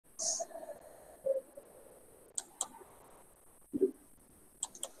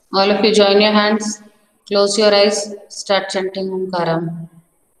All of you join your hands, close your eyes, start chanting Omkaram.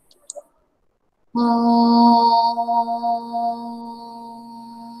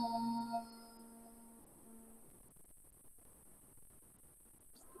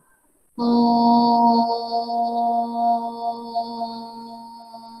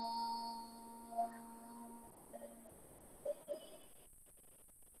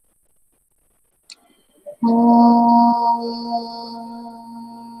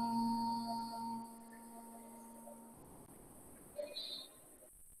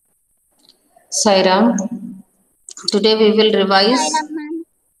 Sairam, today we will revise.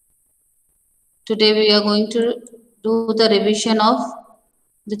 Today we are going to do the revision of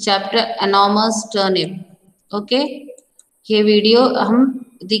the chapter enormous turnip. Okay, ये video हम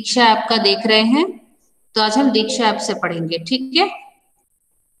दीक्षा app का देख रहे हैं, तो आज हम दीक्षा app से पढ़ेंगे, ठीक है?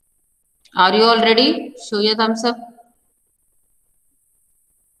 Are you all ready? Show your thumbs up.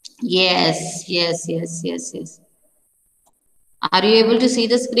 Yes, yes, yes, yes, yes. Are you able to see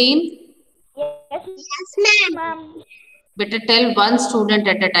the screen? Yes, ma'am. Better tell one student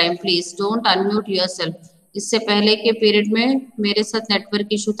at a time, please. Don't unmute yourself. इससे पहले के period में मेरे साथ network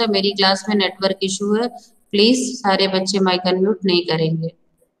issue था, मेरी class में network issue है. प्लीज सारे बच्चे माइक अनम्यूट नहीं करेंगे,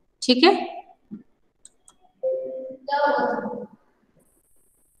 ठीक है?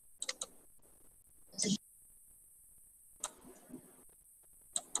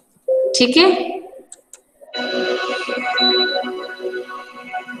 ठीक है?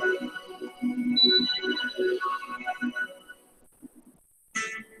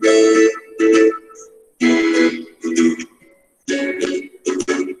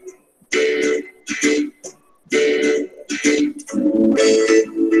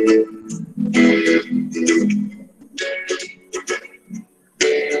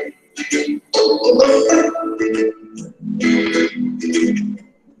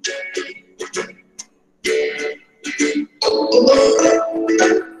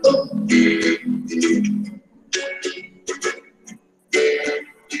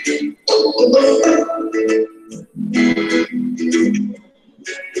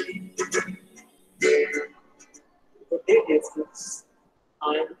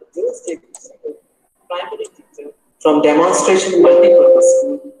 From Demonstration Multipurpose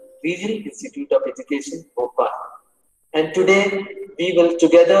School, Regional Institute of Education, Bhopal. And today we will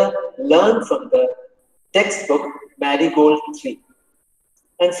together learn from the textbook Marigold 3.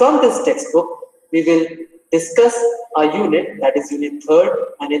 And from this textbook, we will discuss a unit, that is unit 3rd,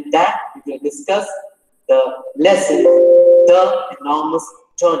 and in that we will discuss the lesson, the enormous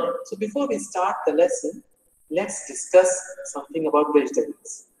turnip. So before we start the lesson, let's discuss something about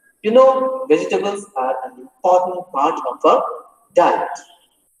vegetables. You know, vegetables are an important part of our diet.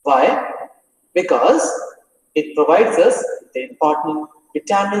 Why? Because it provides us the important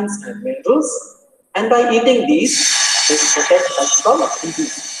vitamins and minerals, and by eating these, it protects us from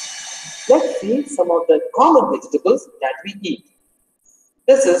disease. Let's see some of the common vegetables that we eat.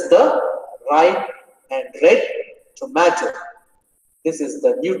 This is the ripe and red tomato. This is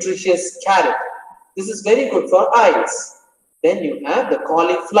the nutritious carrot. This is very good for eyes. Then you have the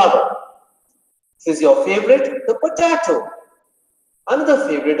cauliflower. This is your favorite, the potato. Another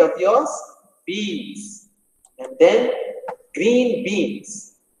favorite of yours, beans. And then green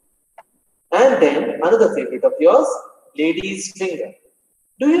beans. And then another favorite of yours, lady's finger.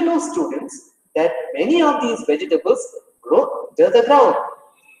 Do you know, students, that many of these vegetables grow under the ground?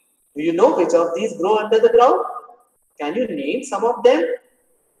 Do you know which of these grow under the ground? Can you name some of them?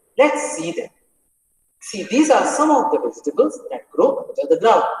 Let's see them. See, these are some of the vegetables that grow under the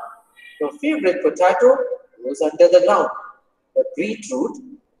ground. Your favorite potato grows under the ground. The beetroot,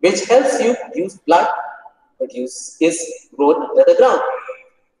 which helps you produce blood, is grown under the ground.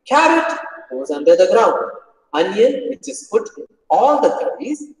 Carrot grows under the ground. Onion, which is put in all the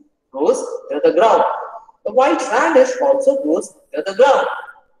curries, grows under the ground. The white radish also grows under the ground.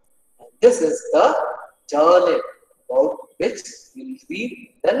 And this is the turnip about which we will read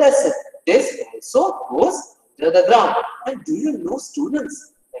the lesson. This also grows under the ground. And do you know,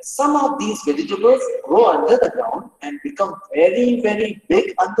 students, that some of these vegetables grow under the ground and become very, very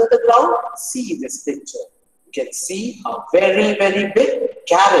big under the ground? See this picture. You can see a very, very big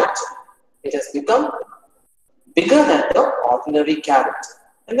carrot. It has become bigger than the ordinary carrot.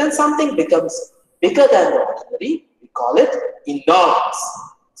 And when something becomes bigger than the ordinary, we call it enormous.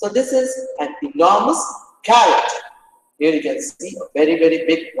 So this is an enormous carrot. Here you can see a very, very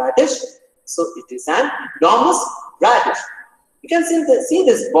big radish. So it is an enormous radish. You can see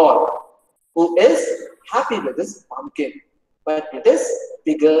this boy who is happy with this pumpkin. but it is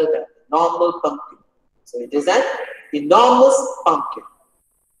bigger than the normal pumpkin. So it is an enormous pumpkin.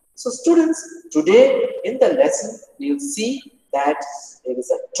 So students, today in the lesson, we will see that there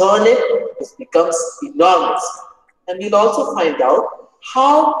is a turnip which becomes enormous. And we'll also find out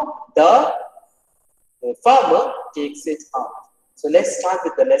how the farmer takes it out. So let's start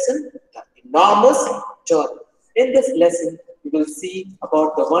with the lesson, the enormous turnip. In this lesson, we will see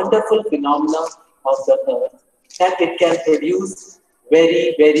about the wonderful phenomena of the earth, that it can produce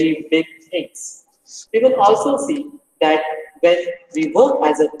very, very big things. We will also see that when we work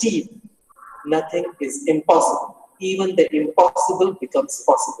as a team, nothing is impossible. Even the impossible becomes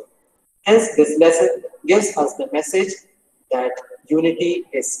possible. Hence, this lesson gives us the message that unity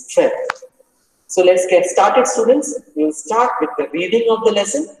is strength. So let's get started, students. We will start with the reading of the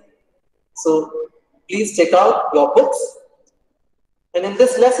lesson. So please take out your books. And in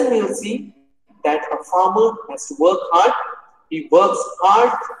this lesson, we will see that a farmer has to work hard. He works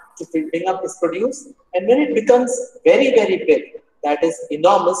hard to bring up his produce. And when it becomes very, very big, that is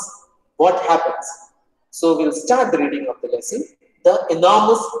enormous, what happens? So we'll start the reading of the lesson. The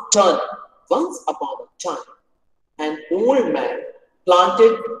enormous turnip. Once upon a time, an old man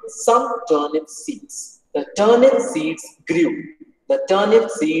planted some turnip seeds. The turnip seeds grew. The turnip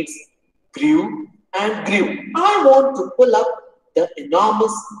seeds grew and grew. I want to pull up the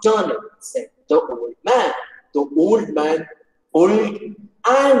enormous turnip, said the old man. The old man pulled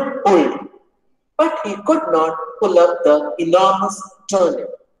and pulled, but he could not pull up the enormous turnip.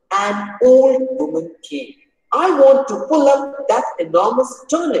 An old woman came. I want to pull up that enormous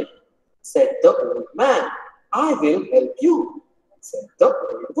turnip, said the old man. I will help you, said the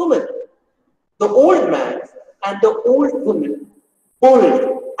old woman. The old man and the old woman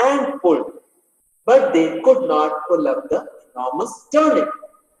pulled and pulled, but they could not pull up the enormous turnip.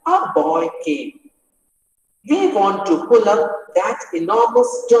 A boy came. We want to pull up that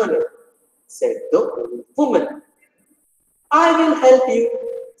enormous turnip, said the old woman. I will help you,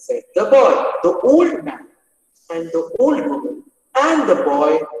 said the boy. The old man and the old woman and the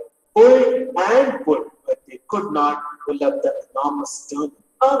boy pulled and pulled, but they could not pull up the enormous turnip.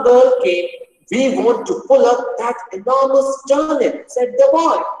 A girl came. We want to pull up that enormous turnip, said the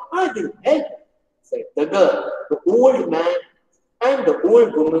boy. I will help, said the girl. The old man and the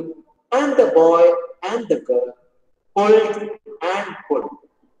old woman and the boy and the girl pulled and pulled.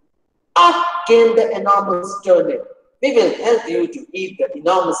 Up came the enormous turnip. We will help you to eat the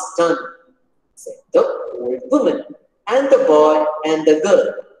enormous turnip, said the old woman and the boy and the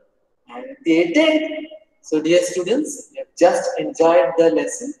girl. And they did. So dear students, we have just enjoyed the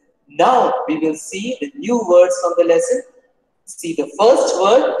lesson. Now we will see the new words from the lesson. See the first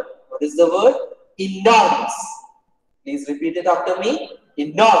word. What is the word? Enormous. Please repeat it after me.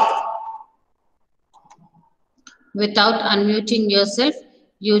 Enormous. Without unmuting yourself,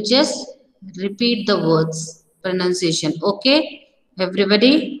 you just repeat the words pronunciation. Okay,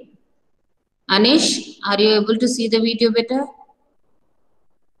 everybody? Anish, are you able to see the video better?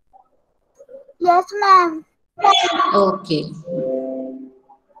 Yes, ma'am. Okay.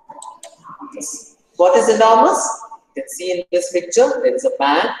 What is enormous? You can see in this picture, there is a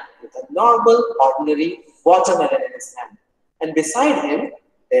man with a normal, ordinary watermelon in his hand. And beside him,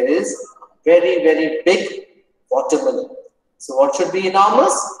 there is a very, very big watermelon. So what should be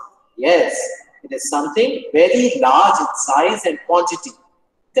enormous? Yes, it is something very large in size and quantity.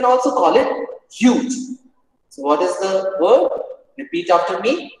 You can also call it huge. So what is the word? Repeat after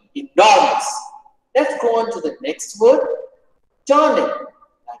me. Enormous. Let's go on to the next word. Turnip.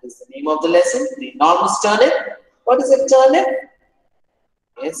 That is the name of the lesson. The enormous turnip. What is a turnip?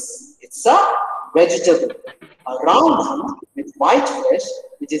 Yes, it's a vegetable. A round root with white flesh,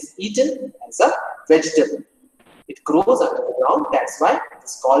 which is eaten as a vegetable. It grows under the ground. That's why it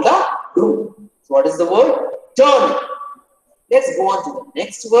is called a root. So what is the word? Turnip. Let's go on to the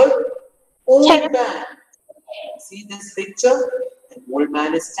next word. Old man. See this picture? An old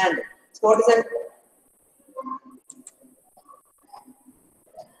man is standing. So what is that?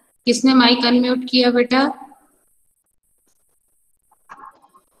 किसने mic unmute किया बेटा?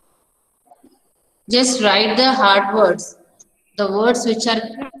 Just write the hard words. The words which are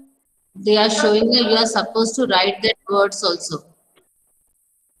they are showing you are supposed to write that words also.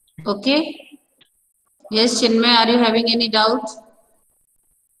 Okay? Yes, Chinmay, are you having any doubt?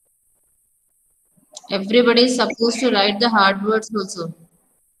 Everybody is supposed to write the hard words also.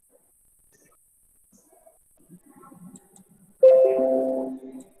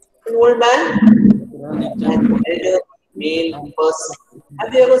 An old man, an elder male person.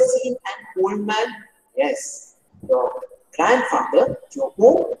 Have you ever seen an old man? Yes. Your grandfather, your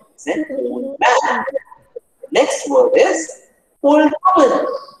home is an old man. The next word is old woman.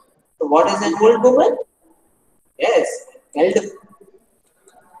 So what is an old woman? Yes, elder.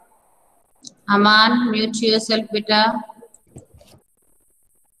 Aman, mute yourself, beta.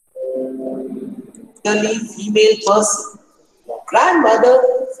 Elderly female person. Grandmother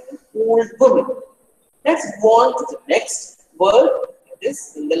is an old woman. Let's go on to the next word. It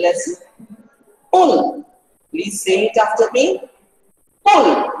is in the lesson. Pull. Please say it after me.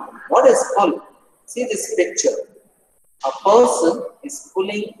 Pull. What is pull? See this picture. A person is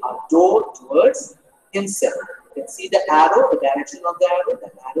pulling a door towards himself. You can see the arrow, the direction of the arrow.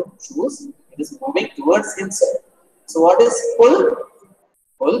 The arrow shows it is moving towards himself. So what is pull?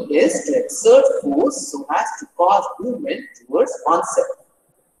 Pull is to exert force so as to cause movement towards oneself.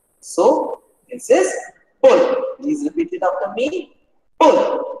 So this is pull. Please repeat it after me.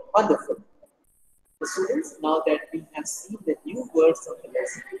 Pull. Wonderful. Students, now that we have seen the new words of the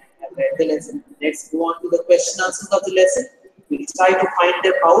lesson, have read the lesson, let's go on to the question answers of the lesson. We'll try to find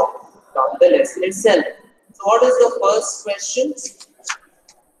them out from the lesson itself. So what is the first question?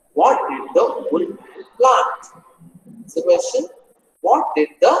 What did the old man plant? It's the question. What did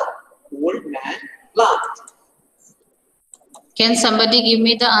the old man plant? Can somebody give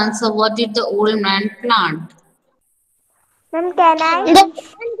me the answer? What did the old man plant? Ma'am, can I?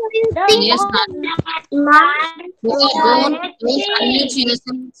 Yes, ma'am. Don't unmute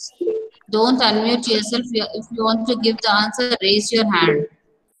yourself. Don't unmute yourself. If you want to give the answer, raise your hand.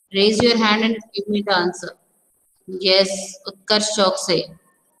 Raise your hand and give me the answer. Yes, Utkarsh Chokse.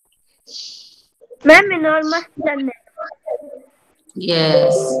 Ma'am, enormous turnip.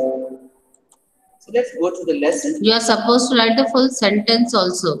 Yes. So let's go to the lesson. You are supposed to write the full sentence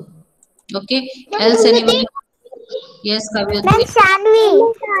also. Okay. Else anyone? Yes, Kavyuti. Ma'am, Shanvi.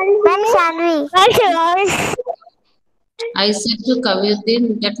 Ma'am, Shanvi. I said to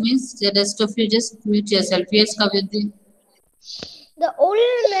Kavyuti, that means the rest of you just mute yourself. Yes, Kavyuti. The old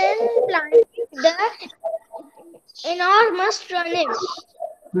man planted the enormous turnip.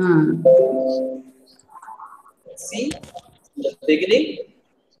 See, the beginning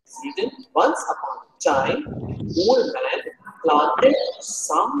is written once upon a time, old man planted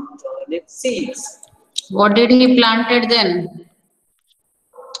some turnip seeds. What did he planted then?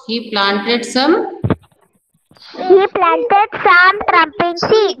 He planted some. He planted some trumping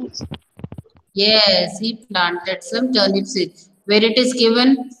seeds. Yes, he planted some turnip seed. Where it is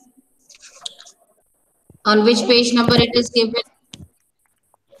given? On which page number it is given?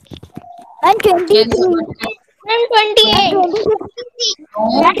 And Can 23. somebody? And 28. No.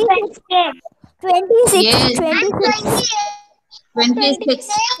 26. Yes, 26. 26.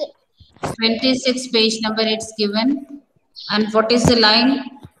 26 page number it's given. And what is the line?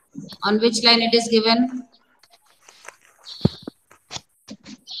 On which line it is given?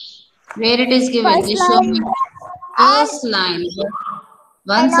 Where it is given? First Just show line. me. First line.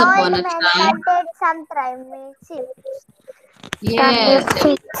 Once An upon old a man time. planted some turnip seeds. Yes.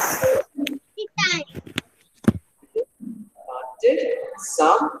 Planted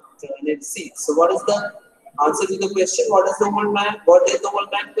some turnip seeds. So what is the answer to the question? What is the old man? What did the old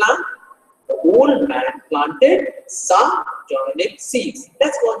man plant? The old man planted some turnip seeds.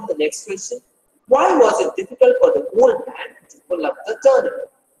 Let's go on to the next question. Why was it difficult for the old man to pull up the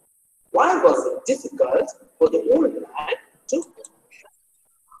turnip? Why was it difficult for the old man to?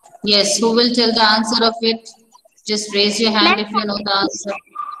 Yes, who will tell the answer of it? Just raise your hand if you know the answer.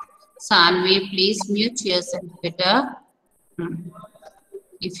 Sanvi, please mute yourself better.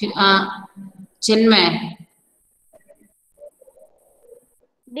 If you Chinmay.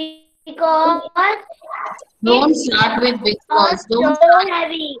 Because Don't start with because. Don't so start.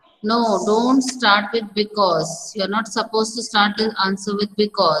 heavy. No, don't start with because. You're not supposed to start the answer with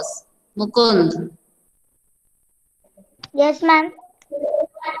because. Mukund. Yes, ma'am.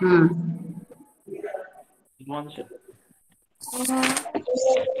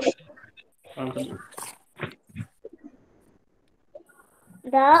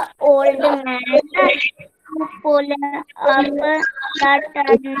 The old man pull up the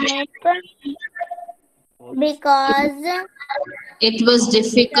turnip because It was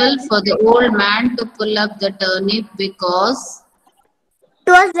difficult for the old man to pull up the turnip because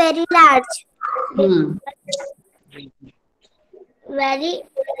it was very large. Very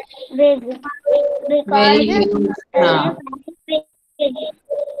big. Because very huge. turnip very big.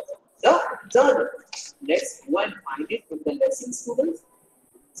 The turnip. Let's go and find it with the lesson, students.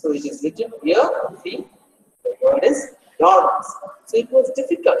 So it is written here. See, the word is enormous. So it was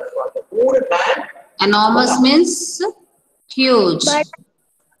difficult for the old man. Enormous means huge. Because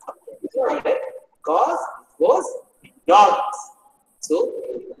it was enormous. So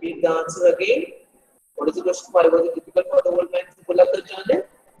repeat the answer again. What is the question? Why was it difficult for the old man to pull up the turnip?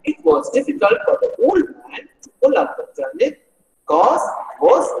 It was difficult for the old man to pull up the turnip because it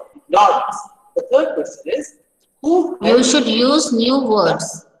was enormous. The third question is, who You should use new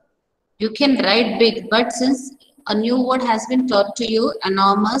words. You can write big, but since a new word has been taught to you,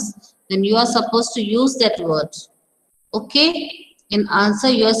 enormous, then you are supposed to use that word. Okay? In answer,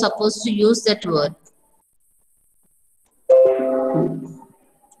 you are supposed to use that word.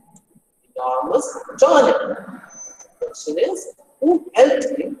 enormous turnip? The question is, who helped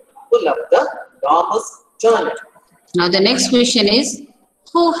him pull up the enormous turnip? Now the next question is,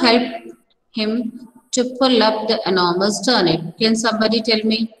 who helped him to pull up the enormous turnip? Can somebody tell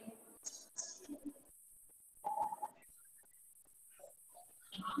me?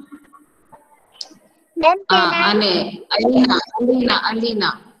 Ma'am, can I?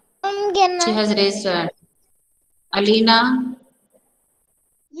 Alina. Can She I? has raised her hand. Alina.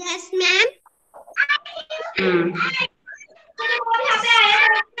 Yes, ma'am. Hmm.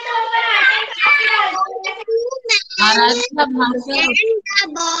 Aradhya Bhasha. And the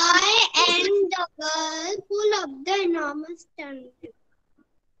boy and the girl pull up the enormous turnip.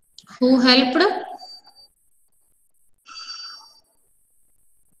 Who helped?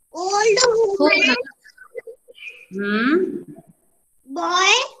 Old Who woman, helped? Hmm.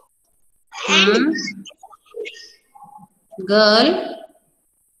 boy, and Hmm. Girl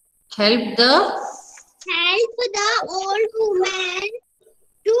help the help the old woman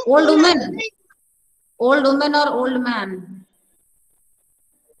to old pull up woman. the Old woman or old man?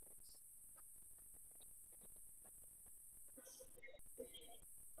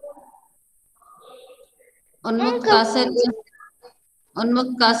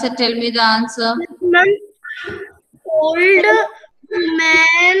 Unmukh Kaset, tell me the answer. old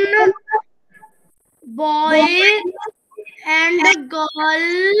man, boy, and girl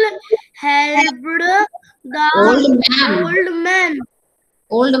helped the Old man. old man.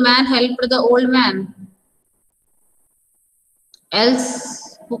 Old man helped the old man.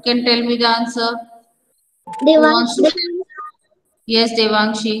 Else, who can tell me the answer? Who wants to? Yes,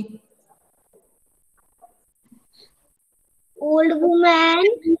 Devangshi. Old woman,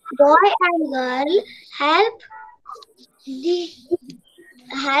 boy, and girl the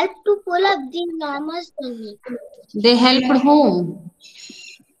help to pull up the enormous turnip. They helped whom?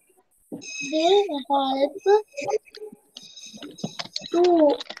 They help to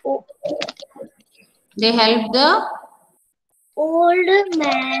They helped the old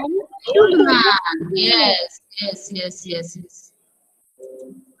man to old pull up man. the Yes.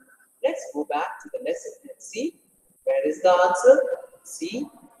 Let's go back to the lesson and see where is the answer. See,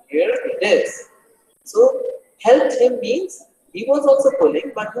 here it is. So, helped him means he was also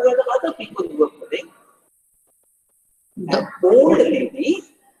pulling, but who were the other people who were pulling? An old lady,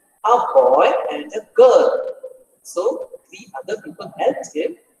 a boy, and a girl. So, three other people helped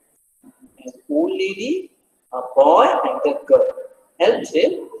him. An old lady, a boy, and a girl helped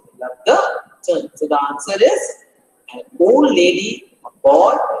him pull up the turn. So, the answer is an old lady, a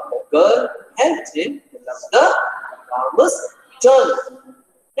boy, and a girl helped him pull up the enormous turn.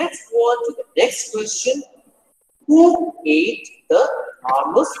 Let's go on to the next question. Who ate the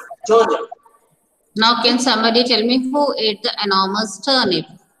enormous turnip? Now, can somebody tell me who ate the enormous turnip?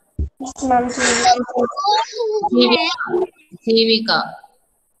 Jivika.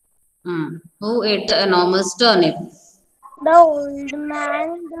 Who ate the enormous turnip? the old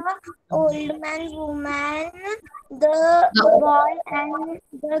man, woman, the boy, and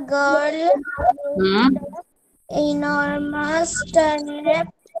the girl. Hmm. Enormous turnip.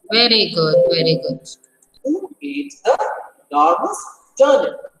 Very good. Who ate the enormous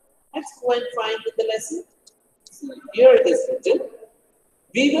turnip? Let's go and find in the lesson. So here it is written.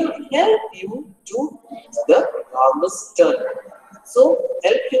 We will help you to eat the enormous turnip. So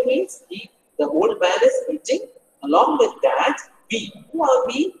help you means the old man is eating. Along with that, we. Who are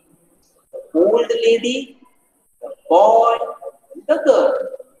we? The old lady, the boy, and the girl.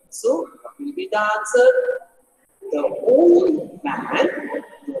 So what will be the answer? The old man,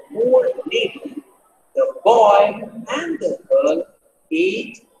 the old lady, the boy, and the girl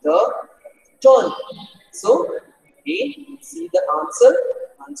ate the turnip. So, again, see the answer.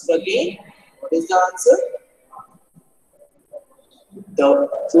 Answer again. What is the answer? The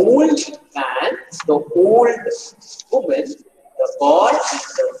old man, the old woman, the boy, and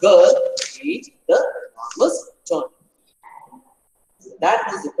the girl ate the enormous turnip. That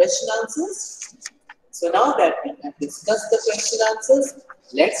was the question answers. So now that we have discussed the question answers,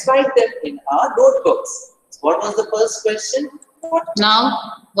 let's write them in our notebooks. So what was the first question?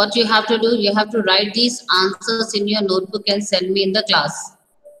 Now, what you have to do, you have to write these answers in your notebook and send me in the class.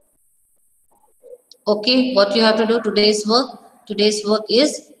 Okay, what you have to do today's work? Today's work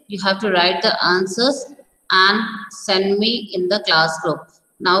is you have to write the answers and send me in the class group.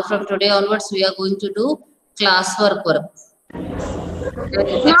 Now from today onwards we are going to do classwork work.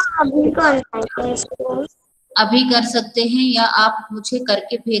 माँ अभी करना है इसको अभी कर सकते हैं या आप मुझे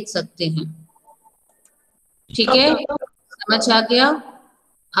करके भेज सकते हैं, ठीक है? समझ आ गया?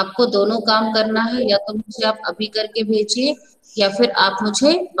 आपको दोनों काम करना है, या तो मुझे आप अभी करके भेजिए या फिर आप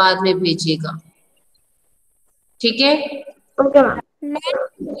मुझे बाद में भेजिएगा, ठीक है? ओके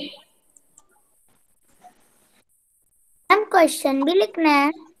मैम क्वेश्चन भी लिखना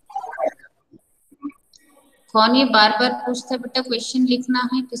है। कौन ये बार बार पूछता है बेटा क्वेश्चन लिखना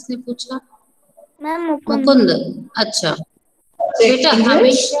है? किसने पूछा? मैम मुकुंद। अच्छा बेटा,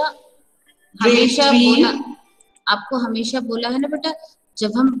 हमेशा हमेशा बोला, आपको हमेशा बोला है ना बेटा,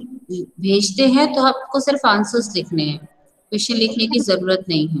 जब हम भेजते हैं तो आपको सिर्फ आंसर्स लिखने हैं, क्वेश्चन लिखने की जरूरत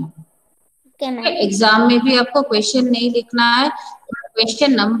नहीं है। एग्जाम में भी आपको क्वेश्चन नहीं लिखना है,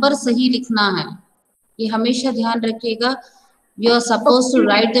 क्वेश्चन नंबर सही लिखना है, ये हमेशा ध्यान रखिएगा। You are suppose to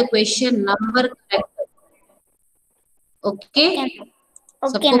right the question number correct. Okay,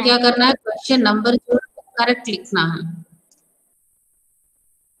 सबको क्या करना है? क्वेश्चन नंबर जो करेक्ट लिखना है,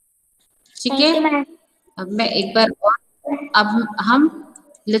 ठीक है? अब मैं एक बार और, अब हम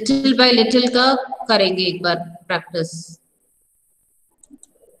लिटिल बाय लिटिल का करेंगे एक बार प्रैक्टिस।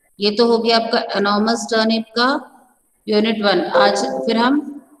 ये तो हो गया आपका एनॉर्मस टर्निप का यूनिट 1। आज फिर हम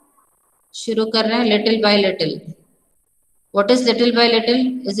शुरू कर रहे हैं little bye little. What is little bye little?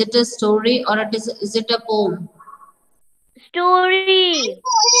 Is it a story और is it a poem? Story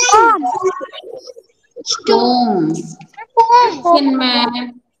pome. Question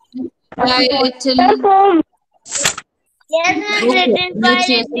में by little. Yes, written by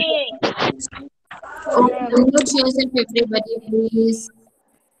little. Mute yourself, everybody, please,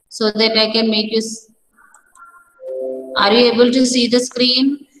 so that I can make you. Are you able to see the screen?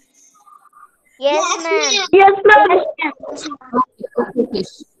 Yes, ma'am. Yes, ma'am. Okay.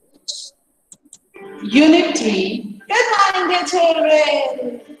 Unit 3. Good morning, dear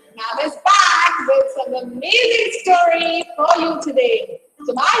children. Now is back with some amazing story for you today.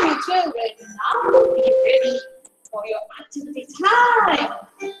 So, my dear children, now be ready for your activity time.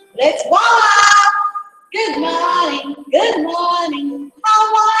 Let's walk. Good morning. Good morning. How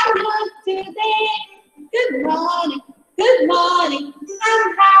are you today? Good morning. Good morning. I'm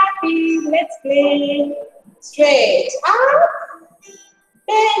happy. Let's play. Straight up.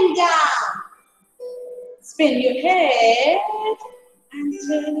 Bend down. Spin your head and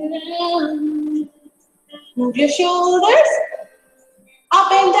turn it around. Move your shoulders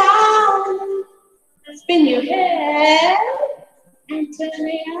up and down. Spin your head and turn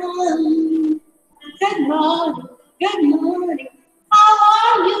it around. Good morning, good morning. How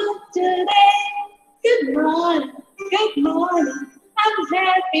are you today? Good morning, good morning. I'm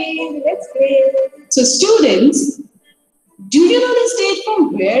happy. Let's play. So, students, do you know the stage from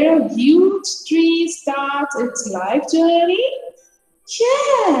where a huge tree starts its life journey?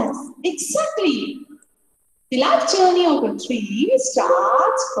 Yes, exactly. The life journey of a tree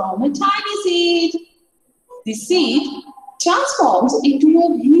starts from a tiny seed. The seed transforms into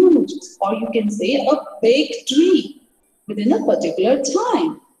a huge, or you can say a big tree within a particular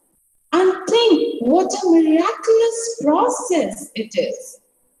time. And think what a miraculous process it is.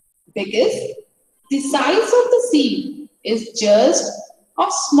 Because the size of the seed is just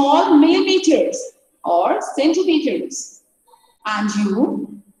of small millimeters or centimeters. And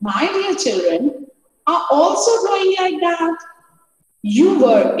you, my dear children, are also growing like that. You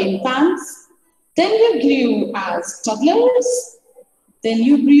were infants, then you grew as toddlers, then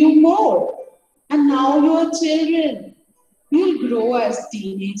you grew more, and now you are children. You'll grow as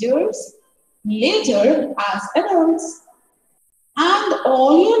teenagers, later as adults. And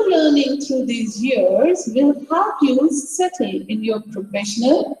all your learning through these years will help you settle in your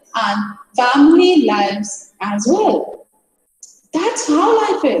professional and family lives as well. That's how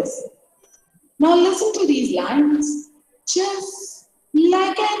life is. Now listen to these lines. Just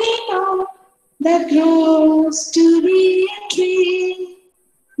like an eagle that grows to be a tree,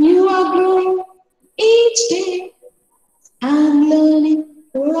 you are growing each day and learning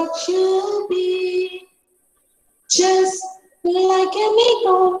what you'll be. Just like an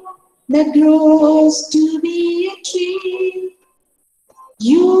eagle that grows to be a tree,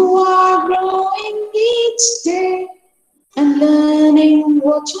 you are growing each day and learning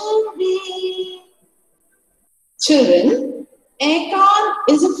what you'll be. Children, acorn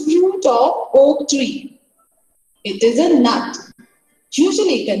is a fruit of oak tree. It is a nut,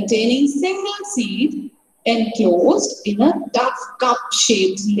 usually containing single seed enclosed in a tough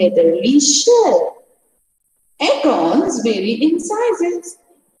cup-shaped leathery shell. Acorns vary in sizes.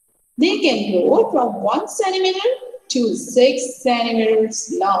 They can grow from 1 centimeter to 6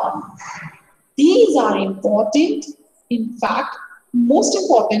 centimeters long. These are important, in fact, most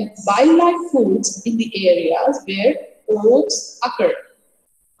important wildlife foods in the areas where oaks occur.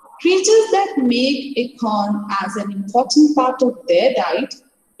 Creatures that make acorn as an important part of their diet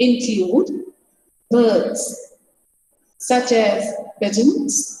include birds, such as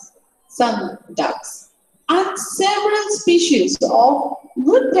pigeons, some ducks, and several species of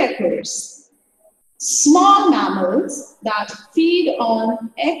woodpeckers. Small mammals that feed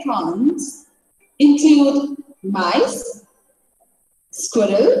on acorns include mice,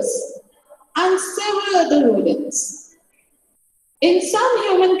 squirrels, and several other rodents. In some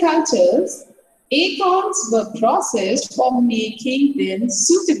human cultures, acorns were processed for making them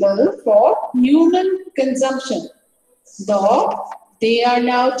suitable for human consumption, though they are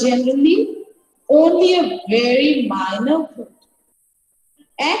now generally only a very minor food.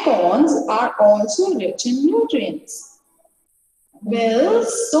 Acorns are also rich in nutrients. Well,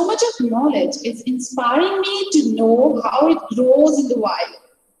 so much of knowledge is inspiring me to know how it grows in the wild.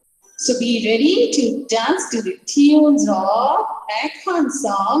 So be ready to dance to the tunes of Acorn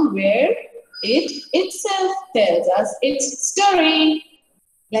song where it itself tells us its story.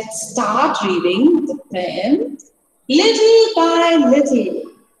 Let's start reading the poem little by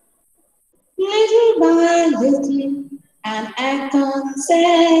little. Little by little, an acorn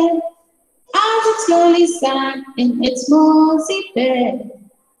said, as it slowly sank in its mossy bed,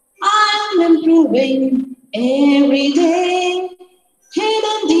 I'm improving every day,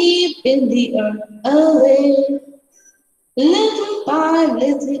 hidden deep in the earth away. Little by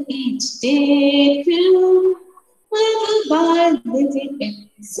little each day grew, little by little it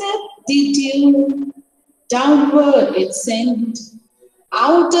set the dew. Downward it sent,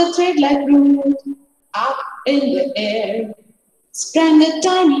 out a thread-like root, up in the air sprang a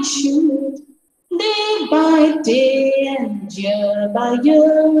tiny shoot. Day by day and year by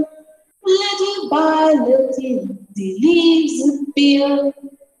year, little by little the leaves appear, and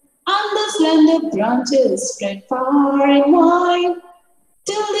the slender branches spread far and wide,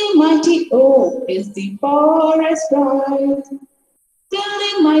 till the mighty oak is the forest bride. Till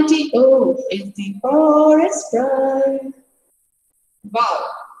the mighty oak is the forest bride. Wow,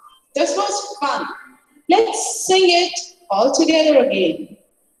 this was fun. Let's sing it all together again.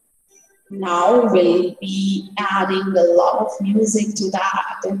 Now we'll be adding a lot of music to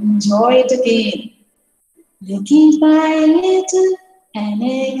that and enjoy it again. Little by little, an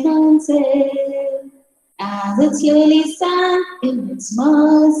acorn said, as it slowly sank in its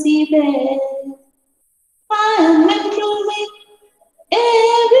mossy bed, I am improving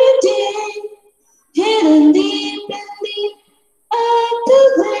every day, hidden deep in the earth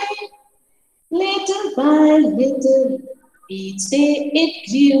away. Little by little, each day it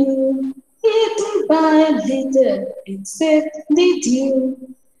grew. Little by little, it set the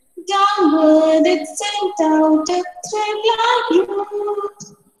dew. Downward it sent out a thread-like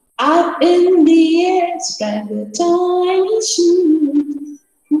root. Up in the air sprang a tiny shoot.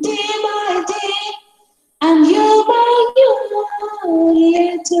 Day by day and year by year,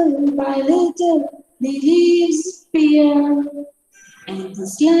 little by little, the leaves appear, and the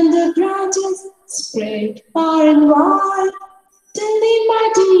slender branches spread far and wide, till the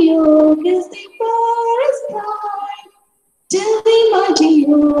mighty oak is the forest bride. Till the mighty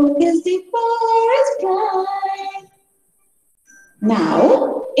oak is the forest bride.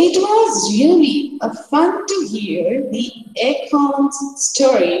 Now, it was really a fun to hear the acorn's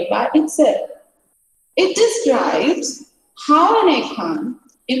story by itself. It describes how an acorn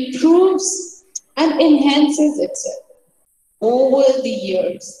improves and enhances itself over the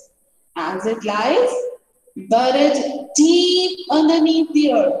years as it lies buried deep underneath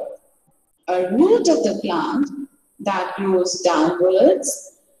the earth. A root of the plant that grows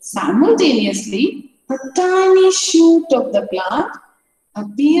downwards. Simultaneously, a tiny shoot of the plant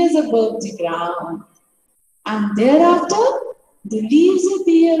appears above the ground, and thereafter the leaves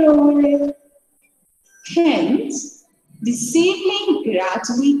appear over it. Hence, the seedling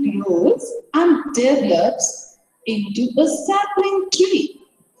gradually grows and develops into a sapling tree.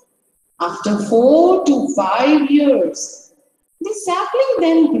 After 4 to 5 years, the sapling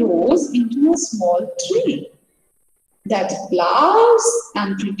then grows into a small tree that flowers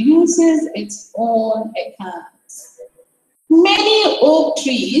and produces its own acorns. Many oak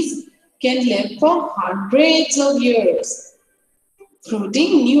trees can live for hundreds of years,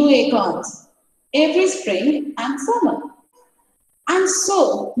 fruiting new acorns every spring and summer. And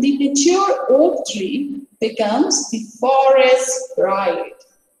so the mature oak tree becomes the forest bride.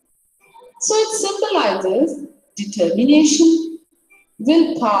 So it symbolizes determination,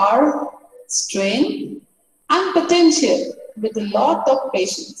 willpower, strength, and potential with a lot of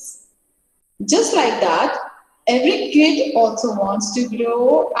patience. Just like that, every kid also wants to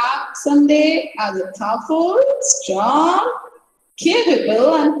grow up someday as a thoughtful, strong,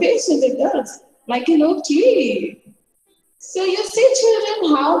 capable, and patient adult, like an oak tree. So you see,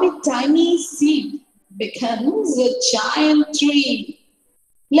 children, how the tiny seed becomes a giant tree.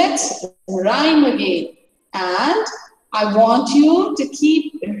 Let's rhyme again. And I want you to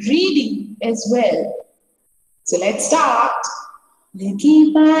keep reading as well. So let's start.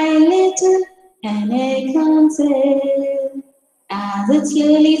 Little by little, an egg comes in, as it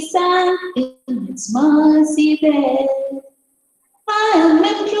slowly sank in its mossy bed. I am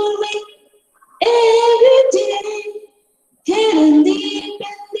improving every day, hidden deep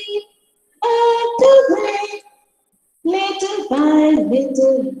in the earth away. Little by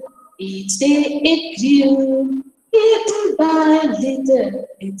little, each day it grew. Little by little,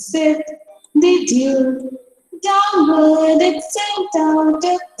 it sipped the dew. Downward it sent out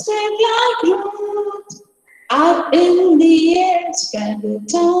a thread-like root. Up in the air sprang a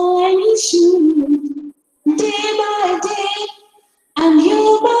tiny shoot. Day by day, and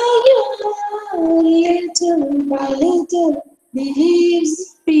year by year, little by little, the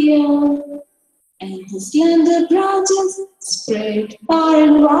leaves appear. And the slender branches spread far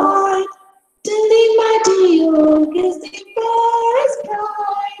and wide, till the mighty oak is the forest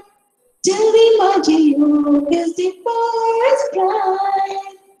pride. Till the mighty oak is the forest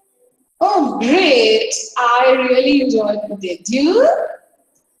pride. Oh, great! I really enjoyed it. Did you?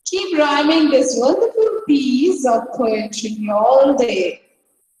 Keep rhyming this wonderful piece of poetry all day.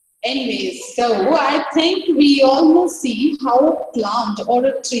 Anyways, so I think we almost see how a plant or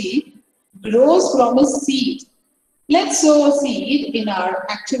a tree grows from a seed. Let's sow a seed in our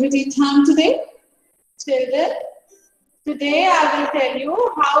activity time today. Children, today I will tell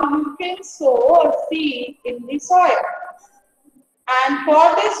you how you can sow a seed in the soil. And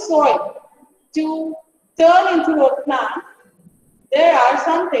for this soil to turn into a plant, there are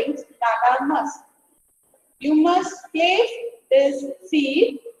some things that are must. You must place this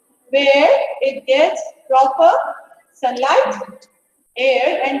seed where it gets proper sunlight,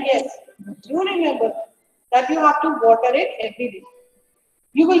 air, and yes, do remember that you have to water it every day.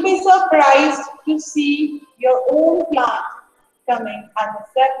 You will be surprised to see your own plant coming as a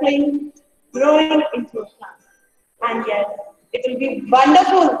sapling, growing into a plant. And yes, it will be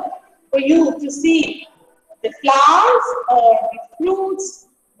wonderful for you to see the flowers or the fruits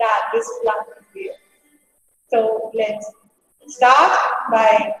that this plant will bear. So let's start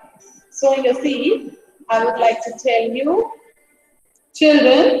by sowing a seed. I would like to tell you,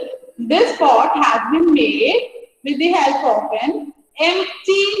 children, this pot has been made with the help of an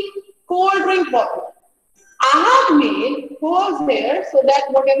empty cold drink bottle. I have made holes here so that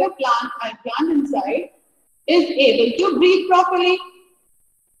whatever plant I plant inside is able to breathe properly.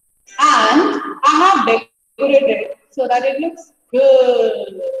 And I have decorated it so that it looks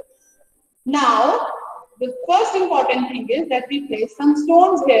good. Now, the first important thing is that we place some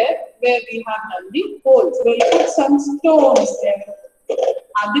stones here where we have done the holes. We'll put some stones there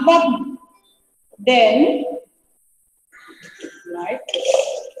at the bottom. Then, right,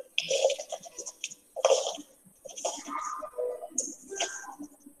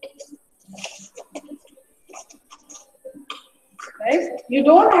 you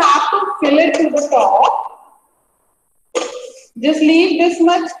don't have to fill it to the top. Just leave this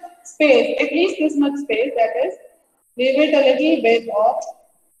much space, at least this much space, that is, leave it a little bit of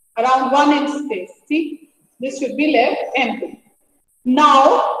around 1 inch space. See, this should be left empty.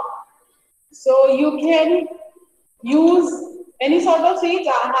 Now, so you can use any sort of seeds.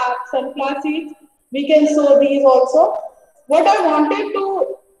 I have sunflower seeds. We can sow these also. What I wanted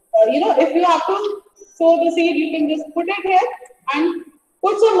to, if you have to sow the seed, you can just put it here and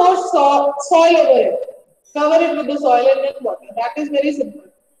put some more soil over it. Cover it with the soil and then water. That is very simple.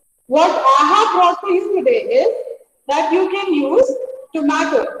 What I have brought for you today is that you can use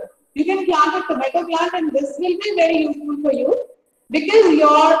tomato. You can plant a tomato plant and this will be very useful for you because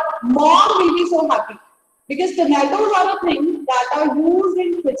your mom will be so happy. Because tomatoes are a thing that are used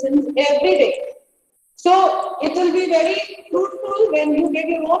in kitchens every day. So it will be very fruitful when you get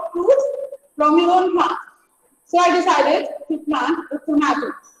your own fruits from your own plant. So I decided to plant a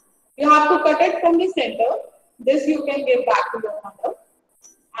tomato. You have to cut it from the center. This you can give back to your mother.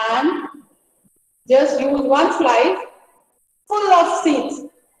 And just use one slice full of seeds.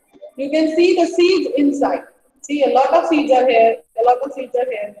 You can see the seeds inside. See, a lot of seeds are here, a lot of seeds are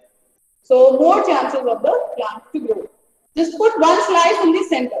here. So more chances of the plant to grow. Just put one slice in the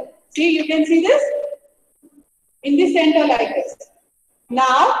center. See, you can see this? in the center like this.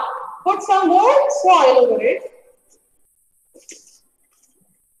 Now, put some more soil over it,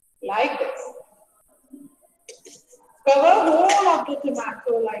 like this. Cover whole of the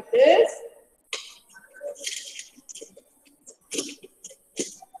tomato like this.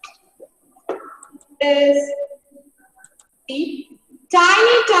 See,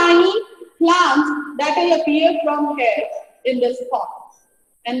 tiny plants that will appear from here in this pot.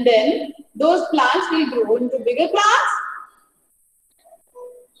 And then those plants will grow into bigger plants.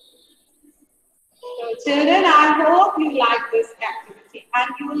 So children, I hope you like this activity and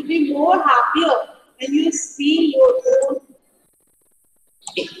you will be more happier when you see your own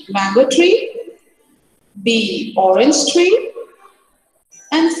A, mango tree, B, orange tree,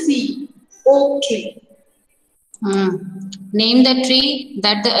 and C, oak tree. Name the tree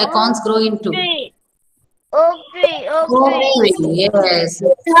that the acorns grow into. Tree. Oak tree. Oak tree, yes.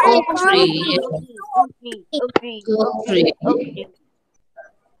 Oak tree, yes. Oak tree.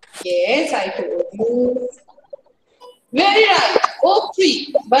 Yes, I told you. Very right. Oak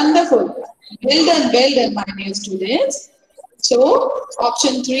tree. Wonderful. Well done, my dear students. So,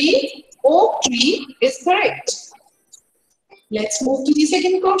 option 3, oak tree is correct. Let's move to the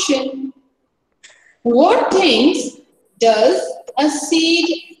second question. What things does a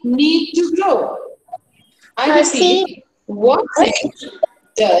seed need to grow? I repeat, what things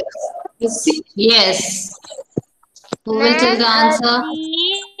does a seed? Yes. Who will tell the answer?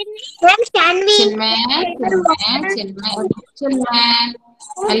 Chinman,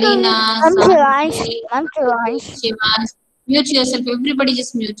 Alina, Shivan. Mute yourself. Everybody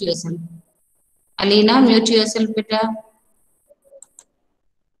just mute yourself. Alina, mute yourself, beta.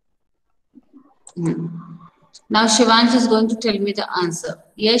 Now Shivansh is going to tell me the answer.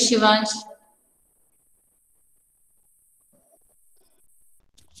 Yes, Shivansh.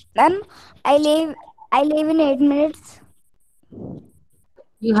 Ma'am, I live in 8 minutes.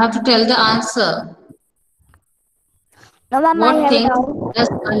 You have to tell the answer. No, ma'am, What things does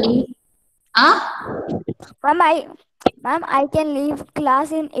Ali? Ma'am, I can leave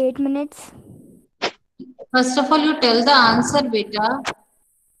class in 8 minutes. First of all, you tell the answer, beta.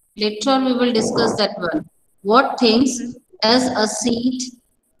 Later on, we will discuss that one. What things does a seed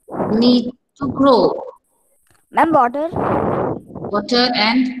need to grow? Ma'am, water. Water,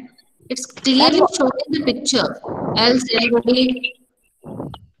 and it's clearly shown in the picture. Else, anybody?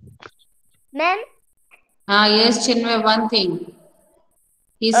 Ma'am, Yes, Chinmay, one thing.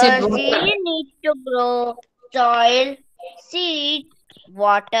 He said water. seed needs to grow soil, seed,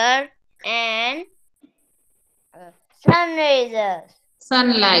 water, and sun rays.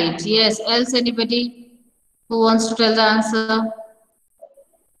 Sunlight. Yes. Else, anybody who wants to tell the answer?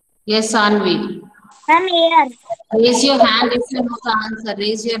 Yes, Anvi. Ma'am, air. Raise your hand if you know the answer.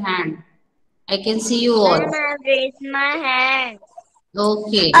 Raise your hand. I can see you all. Ma'am, I've raised my hand.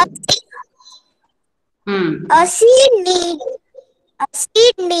 Okay. A seed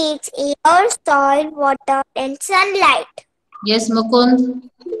needs air, soil, water, and sunlight. Yes, Mukund.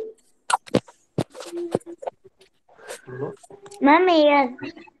 Ma'am, air.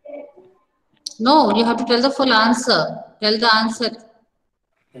 No, you have to tell the full answer. Tell the answer.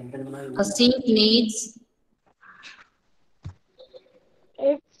 A seed needs.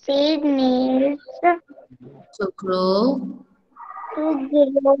 Its seed needs To grow.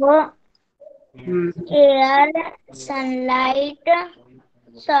 Air, sunlight,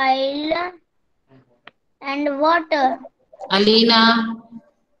 soil, and water. Alina.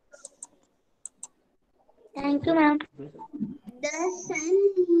 Thank you, ma'am. The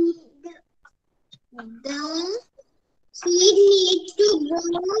seed needs to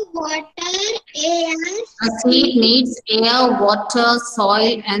grow water, air. A seed needs air, water,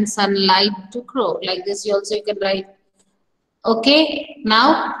 soil, and sunlight to grow. Like this, you can write. Okay.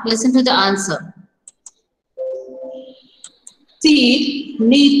 Now listen to the answer. Seed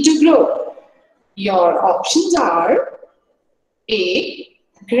need to grow. Your options are A,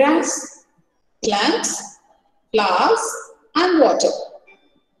 grass, plants, flowers, and water.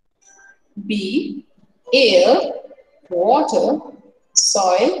 B, air, water,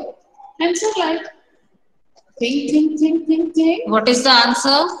 soil, and sunlight. Think. What is the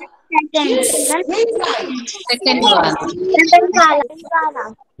answer? Yes, very right. Second one.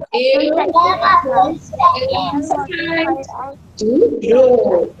 Air, water, soil, and sunlight to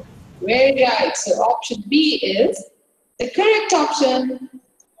grow. Very right. So option B is the correct option.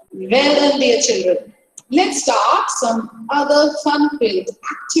 Well done, dear children. Let's start some other fun-filled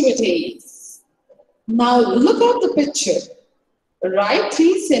activities. Now look at the picture. Write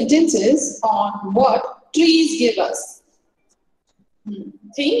 3 sentences on what trees give us.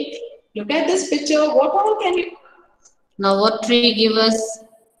 Think. Look at this picture. What all can you Now what tree give us?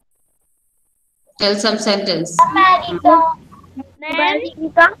 Tell some sentence. America. Ma'am, a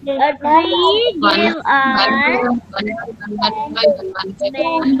One. tree One, gave us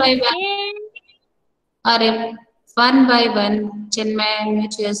one by one. medicine. Arif, one by one. Chinmay,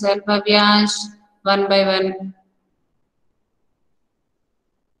 mute yourself. Bhavyash, one by one.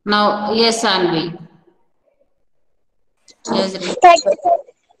 Now, yes, Anvi. Jazri.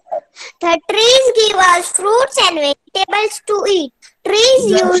 The trees give us fruits and vegetables to eat. Trees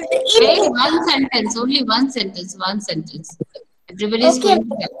used Wait, in one sentence, only one sentence, one sentence. Everybody is okay. going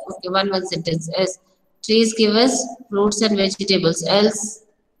to tell. Okay, one sentence. Yes. Trees give us fruits and vegetables. Else,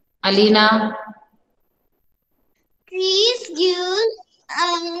 Alina, Trees give us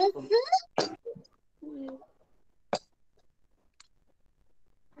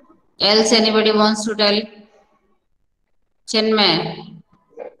else anybody wants to tell? Chinmay.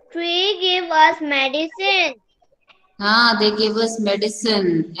 Tree gave us medicine. Ah, they give us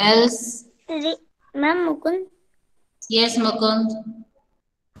medicine. Else, Ma'am, Mukund. yes, Mukund.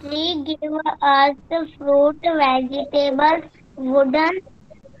 Tree gave us the fruit, vegetables, wooden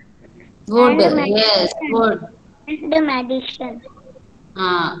Wood, and yes, wood. medicine.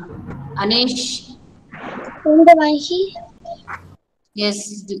 Ah, Anish,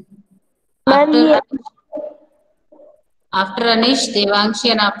 yes. After after Anish,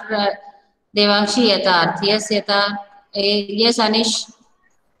 Devangshi, and after Devangshi, Yatharth. Yes, Yatharth. Yes, Anish.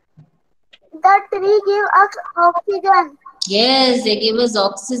 the tree give us oxygen. Yes, they give us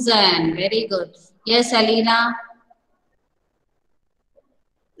oxygen. Very good. Yes, Alina.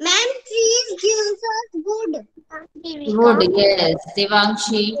 Ma'am, trees gives us wood. Wood, yes.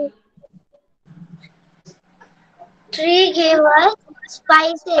 Devangshi. Tree give us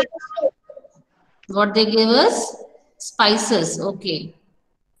spices. What they give us? Spices. Okay.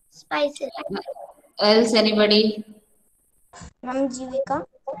 Spices. Else, anybody? Ma'am, Jivika.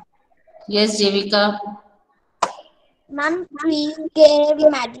 Yes, Jevika. Ma'am, trees gave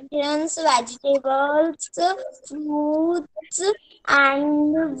medicines, vegetables, fruits,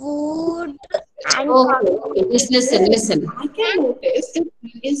 and wood and Okay, okay. Just listen, listen. I can notice the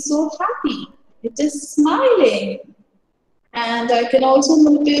tree is so happy. It is smiling. And I can also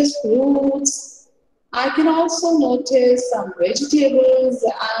notice fruits. I can also notice some vegetables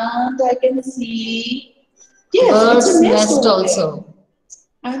and I can see, yes, it's a Bird's nest nest over there. also.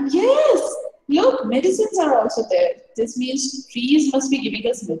 And yes, look, medicines are also there. This means trees must be giving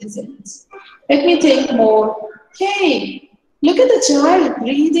us medicines. Let me think more. Hey, look at the child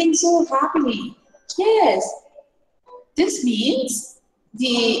breathing so happily. Yes, this means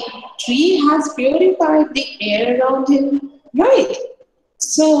the tree has purified the air around him, right?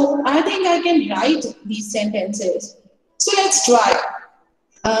 So I think I can write these sentences. So let's try.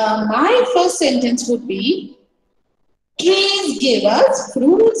 My first sentence would be trees give us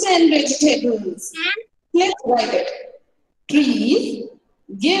fruits and vegetables. Let's write it. Trees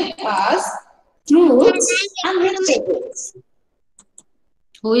give us fruits and vegetables.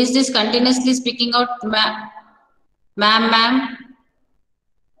 Who is this continuously speaking out? Ma'am.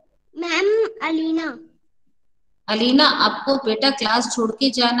 Ma'am, Alina. Alina, आपको बेटा class छोड़ के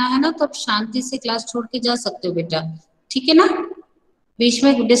जाना है ना, तो आप शांति से क्लास छोड़ के जा सकते हो बेटा, ठीक है ना? बीच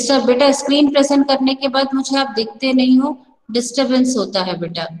में डिस्टर्ब, बेटा स्क्रीन प्रेजेंट करने के बाद मुझे आप दिखते नहीं हो, डिस्टरबेंस होता है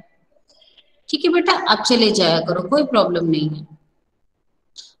बेटा, ठीक है बेटा? आप चले जाया करो, कोई प्रॉब्लम नहीं है।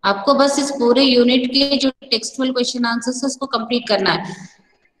 आपको बस इस पूरे यूनिट के जो टेक्सचुअल क्वेश्चन आंसर्स है उसको कंप्लीट करना है।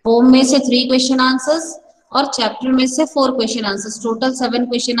 होम में से 3 क्वेश्चन आंसर्स और चैप्टर में से 4 question answers, total 7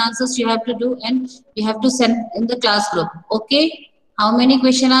 question answers you have to do and you have to send in the class group. Okay, how many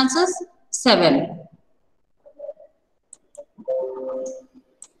question answers? 7.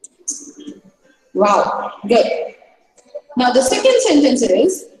 Wow, good. Now the second sentence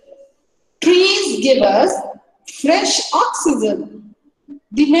is trees give us fresh oxygen.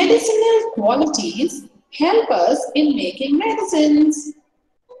 The medicinal qualities help us in making medicines.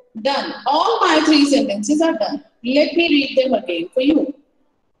 Done. All my 3 sentences are done. Let me read them again for you.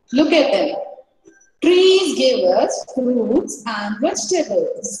 Look at them. Trees give us fruits and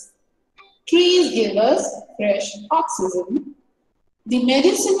vegetables. Trees give us fresh oxygen. The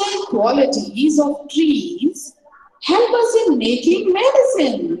medicinal qualities of trees help us in making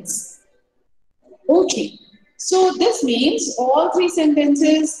medicines. Okay, so this means all 3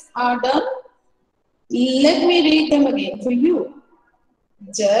 sentences are done. Let me read them again for you.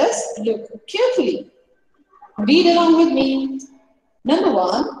 Just look carefully. Read along with me. Number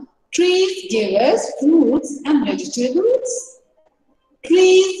 1, trees give us fruits and vegetables.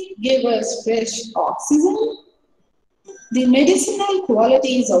 Trees give us fresh oxygen. The medicinal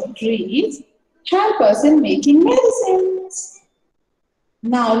qualities of trees help us in making medicines.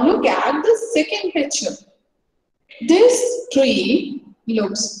 Now look at the second picture. This tree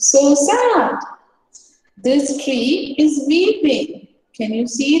looks so sad. This tree is weeping. Can you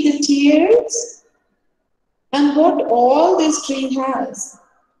see the tears? And what all this tree has?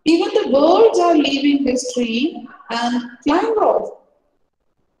 Even the birds are leaving this tree and flying off.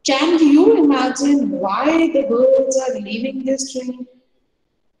 Can you imagine why the birds are leaving this tree?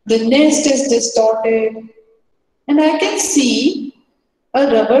 The nest is distorted, and I can see a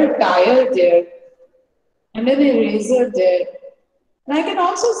rubber tire there and an eraser there. And I can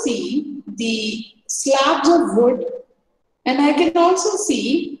also see the slabs of wood, and I can also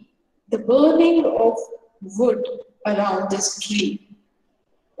see the burning of wood around this tree.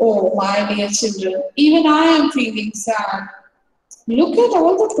 Oh, my dear children, even I am feeling sad. Look at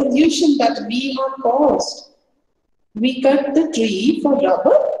all the pollution that we have caused. We cut the tree for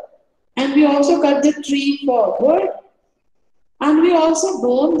rubber, and we also cut the tree for wood, and we also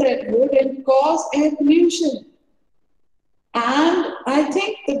burn that wood and cause air pollution. And I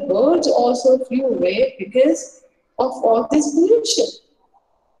think the birds also flew away because of all this pollution.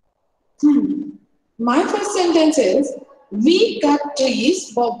 My first sentence is, we cut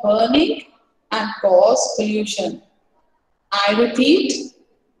trees for burning and cause pollution. I repeat,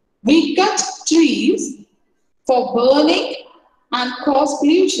 we cut trees for burning and cause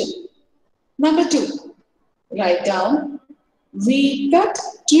pollution. Number 2, write down, we cut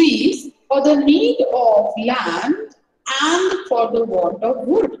trees for the need of land and for the want of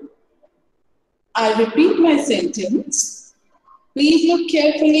wood. I repeat my sentence. Please look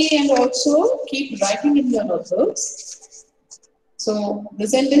carefully and also keep writing in your notebooks. So the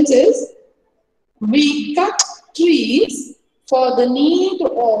sentence is, we cut trees for the need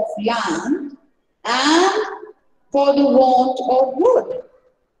of land and for the want of wood.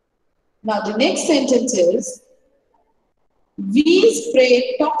 Now the next sentence is, we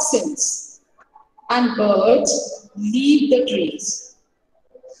spray toxins and birds leave the trees.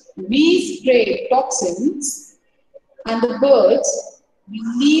 We spray toxins and the birds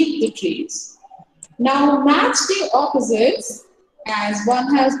leave the trees. Now match the opposites as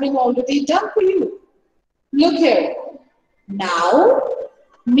one has been already done for you. Look here. Now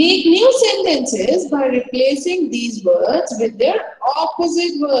make new sentences by replacing these words with their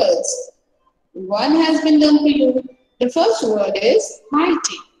opposite words. One has been done for you. The first word is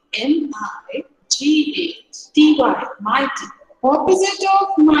mighty. M-I-G-H-T-Y. Mighty. Opposite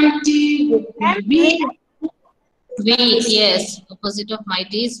of mighty would be weak. Weak, yes. Opposite of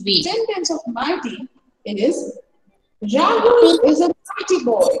mighty is weak. Sentence of mighty is, Rahul is a mighty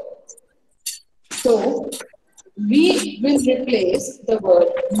boy. So we will replace the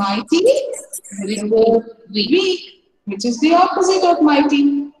word mighty with the word weak, which is the opposite of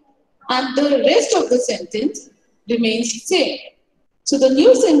mighty. And the rest of the sentence remains same. So the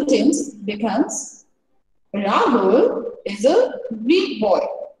new sentence becomes, Rahul is a weak boy.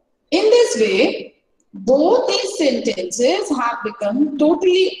 In this way, both these sentences have become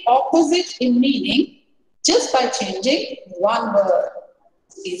totally opposite in meaning just by changing one word.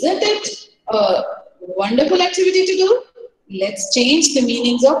 Isn't it a wonderful activity to do? Let's change the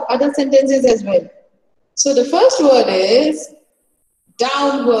meanings of other sentences as well. So the first word is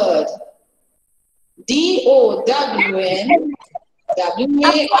downward. D-O-W-N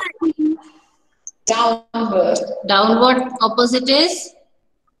W-A-R-D. Downward. Downward opposite is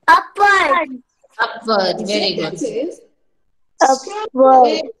Upward. upward. Very good. Sentences, Upward. scroll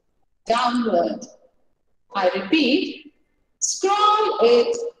it downward. I repeat, scroll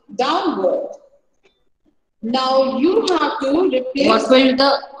it downward. Now you have to replace. What will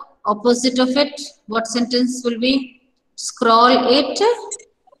the opposite of it? What sentence will be? Scroll it.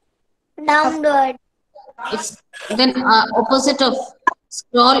 Downward. It's then opposite of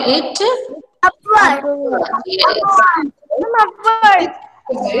scroll it. Upward. Yes. Upward.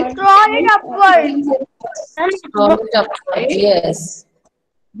 Scroll it upward. Scroll it upward. Yes.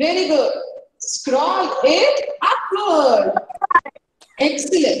 Very good. Scroll it upward.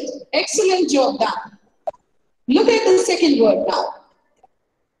 Excellent. Excellent job done. Look at the second word now.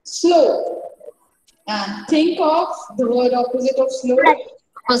 Slow. And think of the word opposite of slow.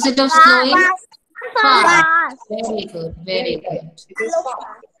 Opposite of slowing. Fast. Fast. Very good. Very good. It is fast.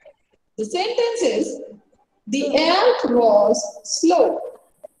 The sentence is, the elf was slow.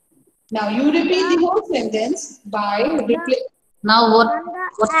 Now you repeat the whole sentence by replacing. Now what?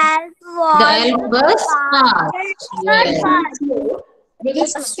 The elf was fast. Yes. Slow with a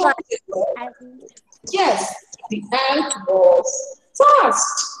strong word. Yes, the elf was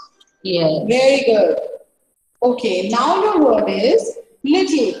fast. Yes. Very good. Okay, now your word is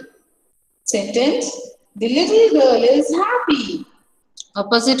little. Sentence. The little girl is happy.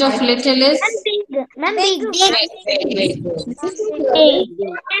 Opposite of little is Big. very good. Little girl is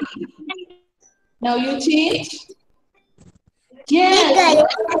happy. Now you change. Yes. Girl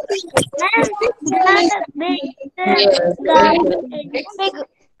is happy. Yes, very good.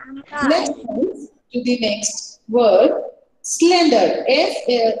 Let's move to the next word. Slender.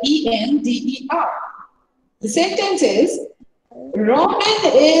 S-L-E-N-D-E-R. The sentence is, Robin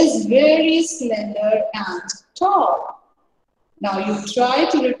is very slender and tall. Now you try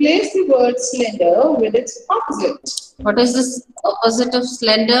to replace the word slender with its opposite. What is this opposite of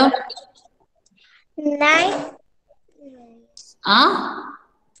slender? Nine. Ah,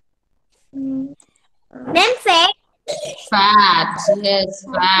 Then fat. fat. Yes,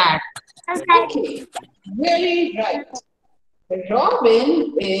 fat. Okay, very right.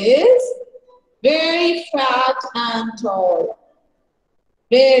 Robin is very fat and tall.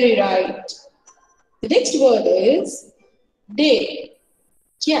 Very right. The next word is day.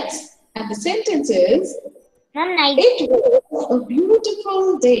 Yes, and the sentence is, Night. it was a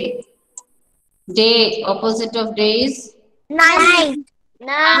beautiful day. Day. Opposite of days. Night.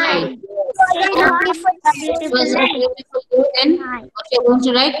 Night. It was a It was a night. beautiful day. Then what you're going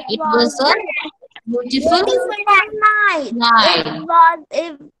to write? It was a beautiful Night. night. It was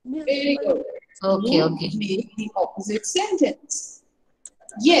a Very good. Okay, You okay. make the opposite sentence.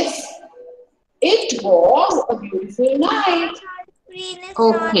 Yes, it was a beautiful night.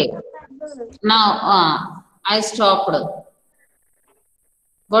 Okay. Now, I stopped.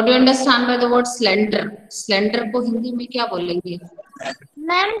 What do you understand by the word slender? Slender को हिंदी में क्या बोलेंगे?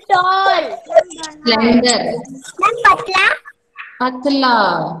 Ma'am, tall. Slender. Ma'am, patla. पतला.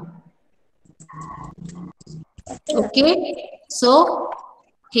 Okay. So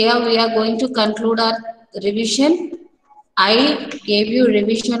here we are going to conclude our revision. I gave you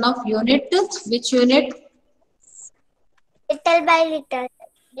revision of unit. Which unit? Little by little.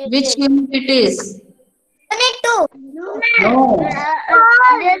 Which unit it is? Unit 2. No. No.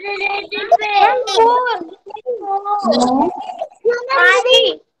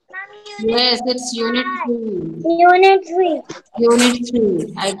 Yes, it's unit 3. Unit 3. Unit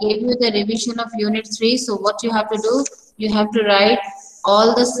 3. I gave you the revision of Unit 3. So what you have to do, you have to write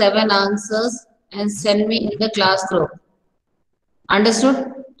all the 7 answers and send me in the class group.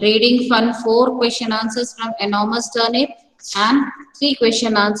 Understood? Reading fun 4 question answers from enormous turnip and 3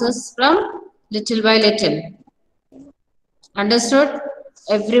 question answers from little by little. Understood?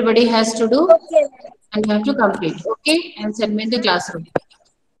 Everybody has to do and you have to complete. Okay? And send me in the classroom.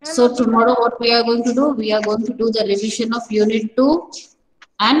 So tomorrow what we are going to do? We are going to do the revision of Unit 2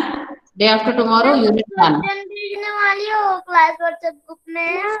 and day after tomorrow Unit 1. भेजने वाली हो class WhatsApp group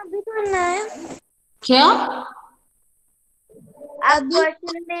में अभी करना है क्या? आप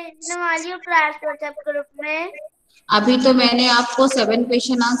question भेजने वाली हो क्लास व्हाट्सएप ग्रुप में अभी तो मैंने आपको 7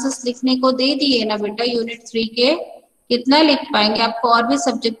 क्वेश्चन आंसर्स लिखने को दे दिए ना बेटा यूनिट 3 के. कितना लिख पाएंगे? आपको और भी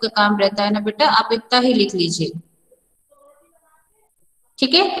सब्जेक्ट का काम रहता है ना बेटा, आप इतना ही लिख लीजिए.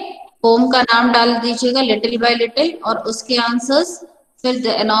 ठीक है? पोम का नाम डाल दीजिएगा लिटिल बाय लिटिल और उसके आंसर्स, फिर द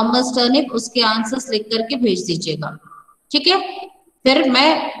एनॉर्मस टर्निप उसके आंसर्स लिख करके भेज दीजिएगा. ठीक है? फिर मैं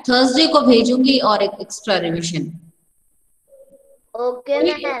थर्सडे को भेजूंगी और एक extra revision. Okay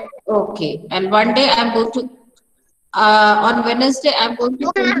ma'am. Okay, and one day I'm going to on Wednesday I'm going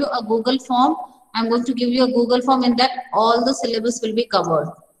to give you a Google form. I'm going to give you a Google form. In that all the syllabus will be covered.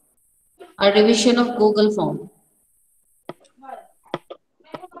 A revision of Google form.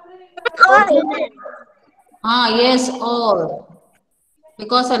 Yes, all.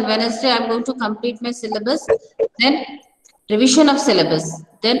 Because on Wednesday I'm going to complete my syllabus. Then revision of syllabus.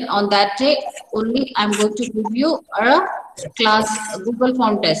 Then on that day only I'm going to give you a class Google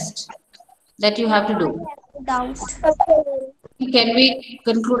form test that you have to do. Can we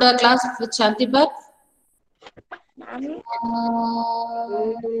conclude our class with Shanti Bhatt?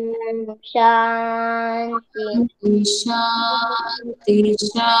 Shanti. Shanti,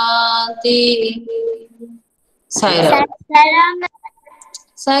 Shanti. Sai Ram.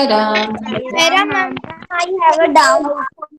 Sai Ram. I have a doubt.